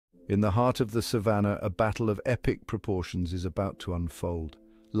In the heart of the savannah, a battle of epic proportions is about to unfold.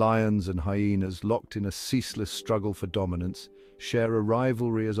 Lions and hyenas, locked in a ceaseless struggle for dominance, share a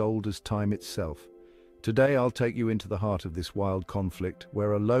rivalry as old as time itself. Today I'll take you into the heart of this wild conflict,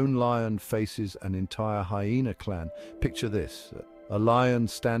 where a lone lion faces an entire hyena clan. Picture this: a lion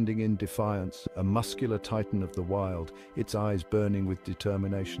standing in defiance, a muscular titan of the wild, its eyes burning with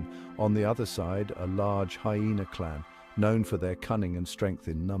determination. On the other side, a large hyena clan, known for their cunning and strength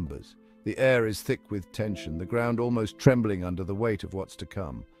in numbers. The air is thick with tension, the ground almost trembling under the weight of what's to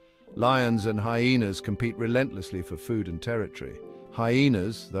come. Lions and hyenas compete relentlessly for food and territory.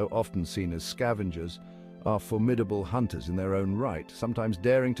 Hyenas, though often seen as scavengers, are formidable hunters in their own right, sometimes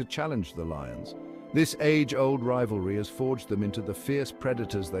daring to challenge the lions. This age-old rivalry has forged them into the fierce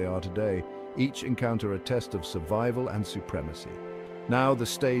predators they are today. Each encounter a test of survival and supremacy. Now the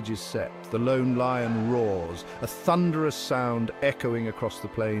stage is set. The lone lion roars, a thunderous sound echoing across the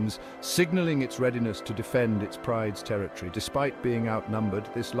plains, signaling its readiness to defend its pride's territory. Despite being outnumbered,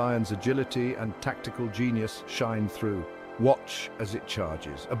 this lion's agility and tactical genius shine through. Watch as it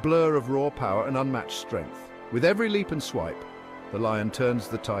charges, a blur of raw power and unmatched strength. With every leap and swipe, the lion turns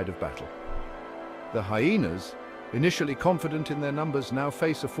the tide of battle. The hyenas, initially confident in their numbers, now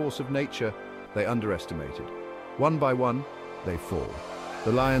face a force of nature they underestimated. One by one, they fall,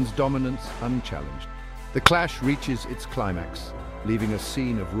 the lion's dominance unchallenged. The clash reaches its climax, leaving a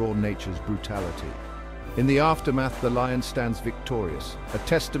scene of raw nature's brutality. In the aftermath, the lion stands victorious, a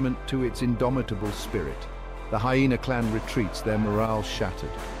testament to its indomitable spirit. The hyena clan retreats, their morale shattered.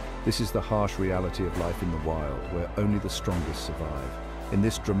 This is the harsh reality of life in the wild, where only the strongest survive. In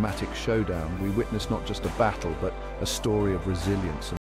this dramatic showdown, we witness not just a battle, but a story of resilience and